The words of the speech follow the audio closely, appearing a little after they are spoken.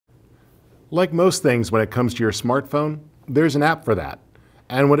Like most things when it comes to your smartphone, there's an app for that.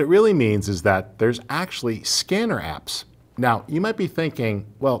 And what it really means is that there's actually scanner apps. Now, you might be thinking,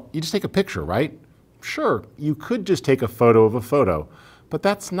 well, you just take a picture, right? Sure, you could just take a photo of a photo, but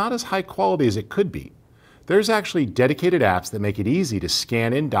that's not as high quality as it could be. There's actually dedicated apps that make it easy to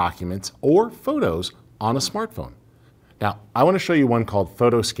scan in documents or photos on a smartphone. Now, I want to show you one called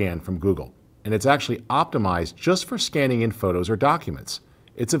PhotoScan from Google, and it's actually optimized just for scanning in photos or documents.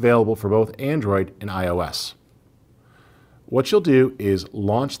 It's available for both Android and iOS. What you'll do is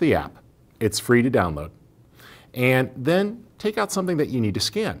launch the app. It's free to download. And then take out something that you need to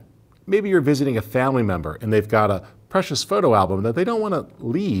scan. Maybe you're visiting a family member and they've got a precious photo album that they don't want to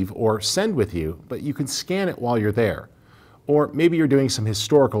leave or send with you, but you can scan it while you're there. Or maybe you're doing some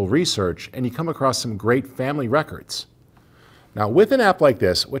historical research and you come across some great family records. Now, with an app like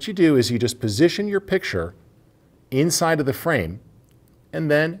this, what you do is you just position your picture inside of the frame and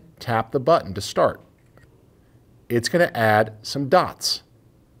then tap the button to start. It's going to add some dots.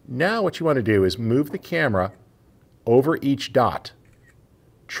 Now what you want to do is move the camera over each dot,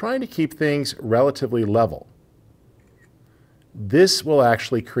 trying to keep things relatively level. This will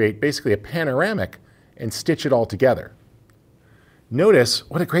actually create basically a panoramic and stitch it all together. Notice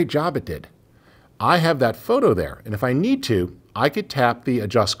what a great job it did. I have that photo there, and if I need to, I could tap the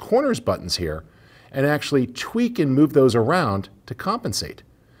Adjust Corners buttons here and actually tweak and move those around to compensate.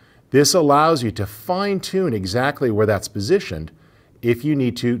 This allows you to fine-tune exactly where that's positioned if you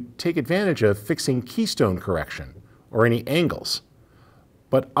need to take advantage of fixing keystone correction or any angles.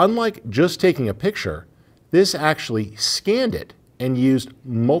 But unlike just taking a picture, this actually scanned it and used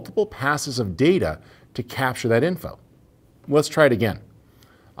multiple passes of data to capture that info. Let's try it again.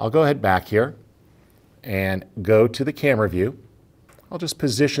 I'll go ahead back here and go to the camera view. I'll just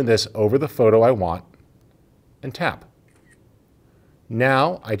position this over the photo I want and tap.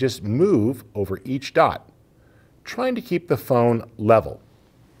 Now I just move over each dot, trying to keep the phone level.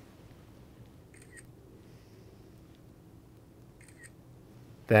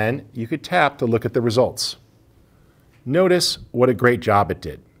 Then you could tap to look at the results. Notice what a great job it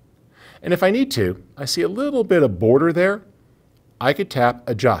did. And if I need to, I see a little bit of border there. I could tap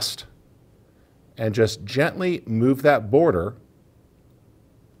Adjust and just gently move that border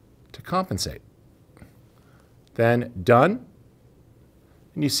to compensate. Then Done,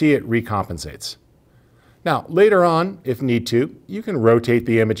 and you see it recompensates. Now, later on, if need to, you can rotate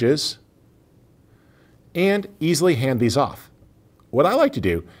the images and easily hand these off. What I like to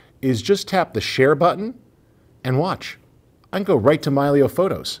do is just tap the Share button and watch. I can go right to Mylio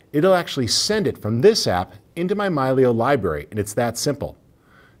Photos. It'll actually send it from this app into my Mylio library, and it's that simple.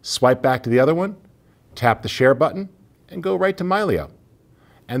 Swipe back to the other one, tap the Share button, and go right to Mylio.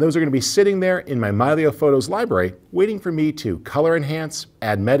 And those are going to be sitting there in my Mylio Photos library waiting for me to color enhance,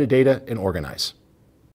 add metadata, and organize.